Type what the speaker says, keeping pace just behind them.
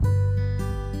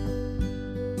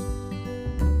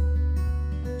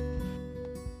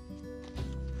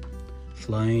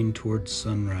Flying towards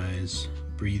sunrise,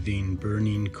 breathing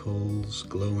burning coals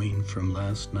glowing from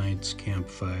last night's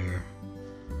campfire.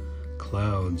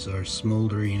 Clouds are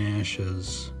smoldering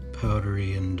ashes,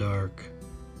 powdery and dark.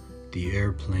 The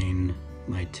airplane,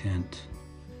 my tent.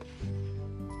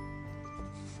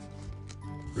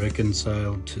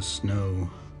 Reconciled to snow,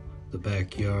 the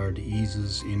backyard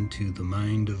eases into the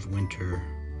mind of winter,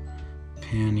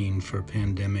 panning for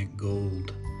pandemic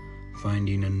gold,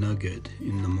 finding a nugget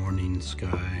in the morning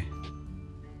sky.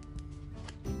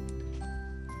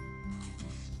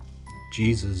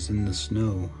 Jesus in the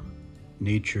snow,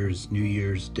 nature's New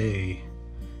Year's Day.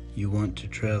 You want to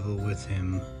travel with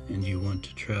him, and you want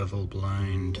to travel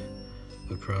blind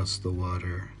across the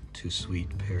water to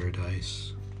sweet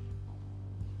paradise.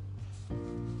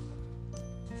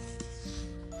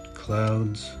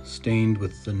 Clouds, stained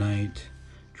with the night,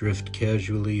 drift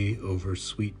casually over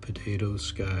sweet potato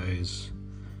skies.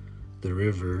 The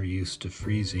river, used to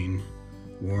freezing,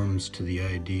 warms to the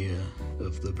idea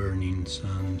of the burning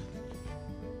sun.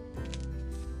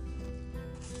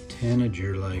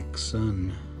 Tanager-like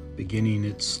sun, beginning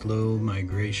its slow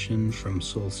migration from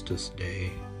solstice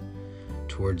day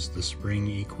towards the spring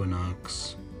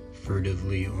equinox,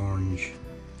 furtively orange,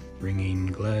 bringing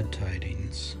glad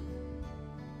tidings.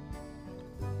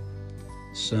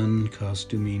 Sun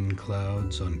costuming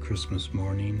clouds on Christmas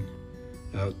morning,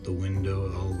 out the window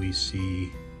all we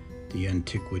see, the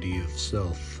antiquity of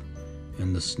self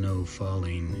and the snow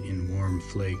falling in warm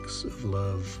flakes of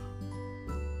love.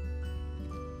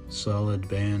 Solid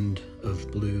band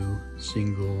of blue,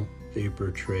 single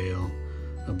vapor trail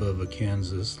above a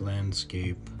Kansas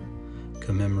landscape,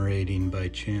 commemorating by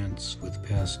chance with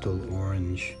pastel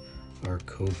orange our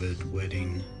COVID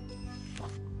wedding.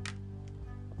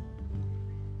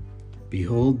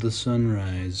 Behold the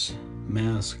sunrise,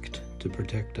 masked to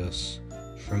protect us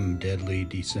from deadly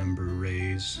December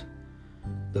rays,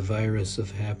 the virus of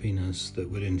happiness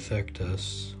that would infect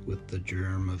us with the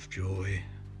germ of joy.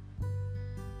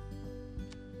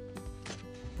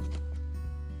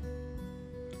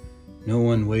 No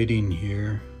one waiting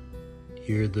here,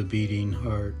 hear the beating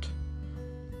heart.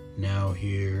 Now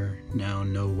here, now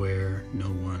nowhere, no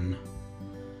one.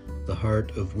 The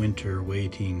heart of winter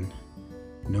waiting,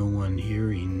 no one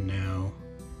hearing now,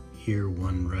 hear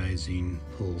one rising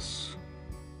pulse.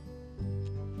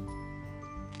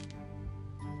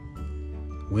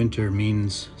 Winter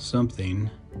means something,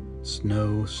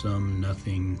 snow some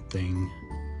nothing thing,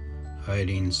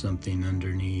 hiding something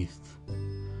underneath.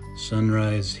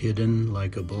 Sunrise hidden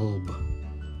like a bulb,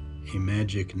 a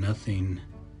magic nothing,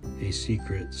 a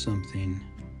secret something.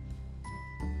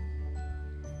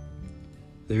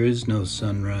 There is no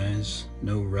sunrise,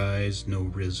 no rise, no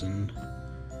risen,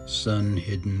 sun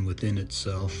hidden within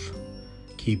itself,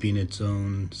 keeping its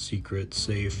own secret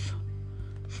safe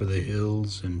for the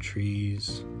hills and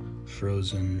trees,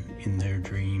 frozen in their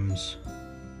dreams.